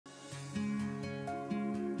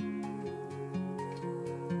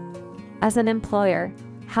As an employer,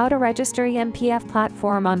 how to register eMPF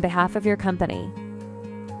platform on behalf of your company.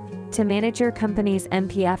 To manage your company's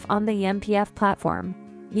eMPF on the eMPF platform,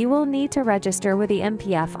 you will need to register with the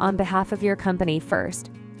eMPF on behalf of your company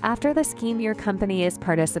first, after the scheme your company is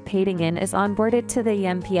participating in is onboarded to the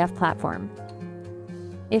eMPF platform.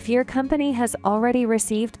 If your company has already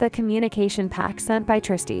received the communication pack sent by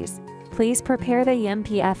trustees, please prepare the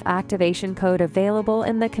eMPF activation code available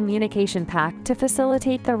in the communication pack to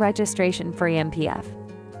facilitate the registration for eMPF.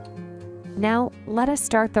 Now, let us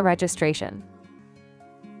start the registration.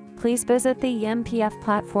 Please visit the eMPF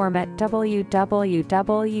platform at www.empf.org.hk.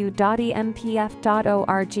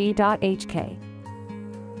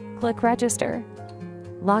 Click Register.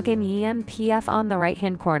 Log in eMPF on the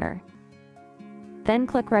right-hand corner. Then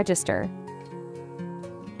click Register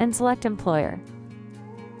and select Employer.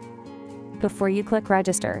 Before you click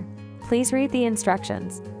Register, please read the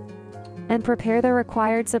instructions and prepare the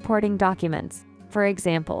required supporting documents, for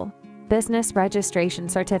example, Business Registration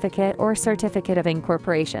Certificate or Certificate of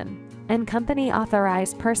Incorporation, and Company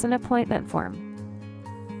Authorized Person Appointment Form.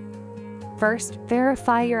 First,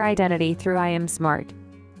 verify your identity through iAmSmart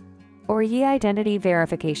or eIdentity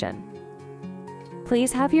verification.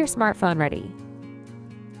 Please have your smartphone ready.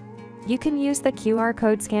 You can use the QR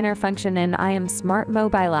code scanner function in iAmSmart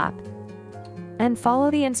mobile app and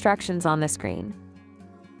follow the instructions on the screen.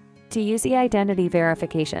 To use eIdentity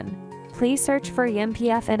verification, please search for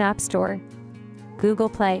eMPF in App Store, Google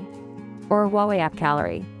Play, or Huawei App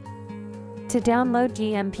Gallery. To download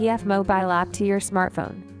eMPF mobile app to your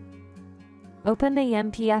smartphone, open the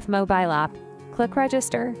eMPF mobile app, click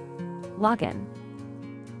Register, Login,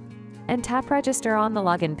 and tap Register on the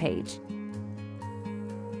login page.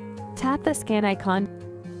 Tap the scan icon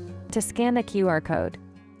to scan the QR code.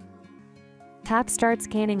 Tap Start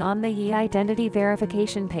Scanning on the eIdentity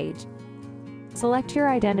verification page. Select your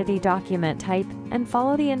identity document type and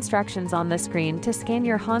follow the instructions on the screen to scan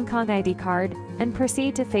your Hong Kong ID card and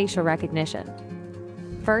proceed to facial recognition.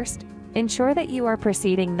 First, ensure that you are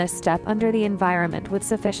proceeding this step under the environment with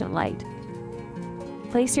sufficient light.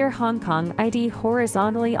 Place your Hong Kong ID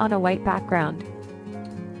horizontally on a white background.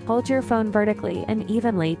 Hold your phone vertically and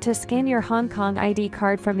evenly to scan your Hong Kong ID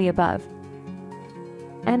card from the above,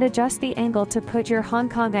 and adjust the angle to put your Hong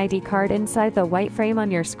Kong ID card inside the white frame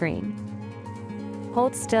on your screen.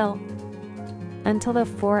 Hold still until the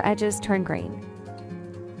four edges turn green.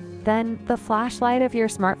 Then, the flashlight of your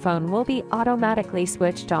smartphone will be automatically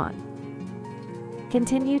switched on.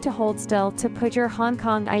 Continue to hold still to put your Hong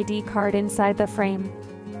Kong ID card inside the frame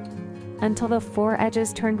until the four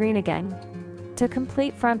edges turn green again to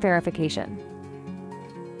complete front verification.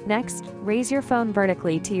 Next, raise your phone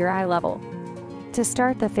vertically to your eye level to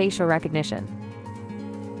start the facial recognition.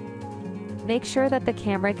 Make sure that the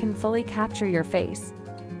camera can fully capture your face.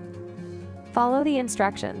 Follow the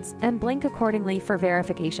instructions and blink accordingly for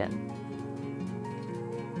verification.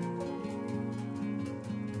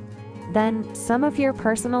 Then, some of your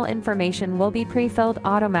personal information will be pre-filled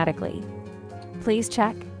automatically. Please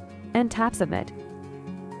check and tap Submit.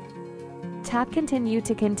 Tap Continue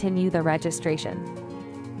to continue the registration.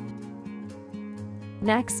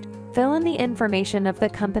 Next, fill in the information of the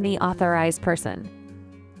company authorized person,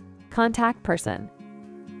 contact person,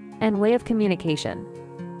 and way of communication.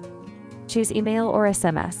 Choose email or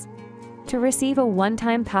SMS to receive a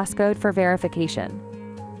one-time passcode for verification.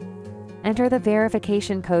 Enter the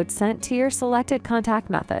verification code sent to your selected contact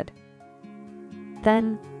method.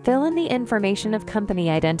 Then, fill in the information of company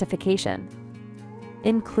identification,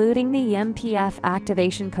 including the eMPF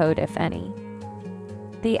activation code if any.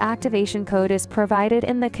 The activation code is provided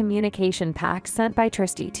in the communication pack sent by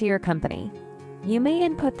trustee to your company. You may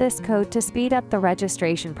input this code to speed up the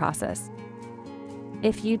registration process.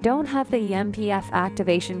 If you don't have the eMPF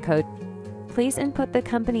activation code, please input the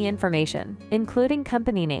company information, including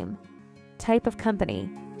company name, type of company,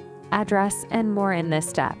 address, and more in this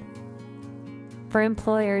step. For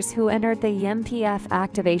employers who entered the eMPF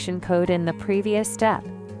activation code in the previous step,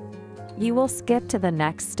 you will skip to the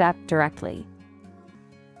next step directly.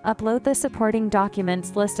 Upload the supporting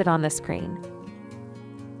documents listed on the screen.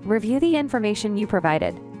 Review the information you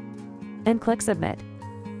provided and click Submit.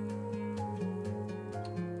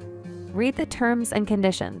 Read the terms and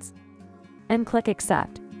conditions and click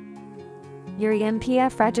Accept. Your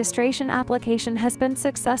eMPF registration application has been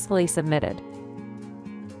successfully submitted.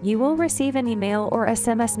 You will receive an email or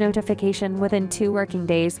SMS notification within 2 working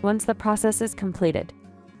days once the process is completed.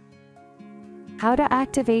 How to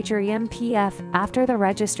activate your eMPF after the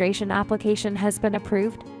registration application has been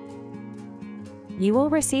approved? You will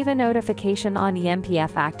receive a notification on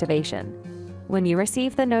eMPF activation. When you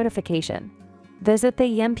receive the notification, Visit the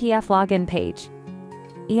eMPF login page,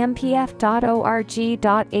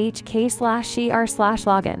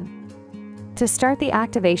 empf.org.hk/cr/login. To start the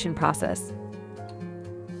activation process,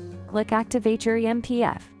 click Activate your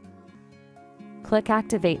eMPF. Click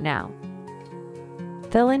Activate Now.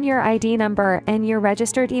 Fill in your ID number and your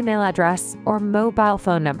registered email address or mobile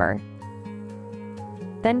phone number.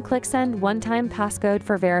 Then click Send one-time passcode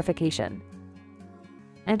for verification.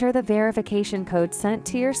 Enter the verification code sent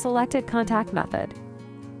to your selected contact method.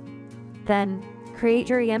 Then, create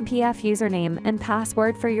your eMPF username and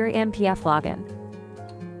password for your eMPF login.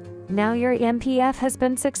 Now your eMPF has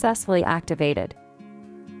been successfully activated.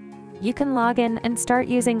 You can log in and start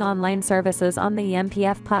using online services on the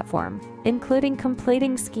eMPF platform, including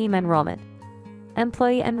completing scheme enrollment,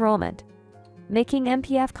 employee enrollment, making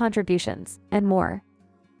eMPF contributions, and more.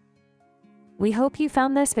 We hope you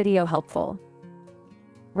found this video helpful.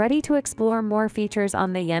 Ready to explore more features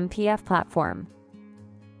on the eMPF platform?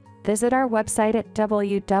 Visit our website at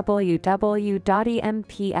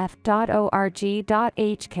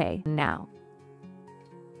www.empf.org.hk now.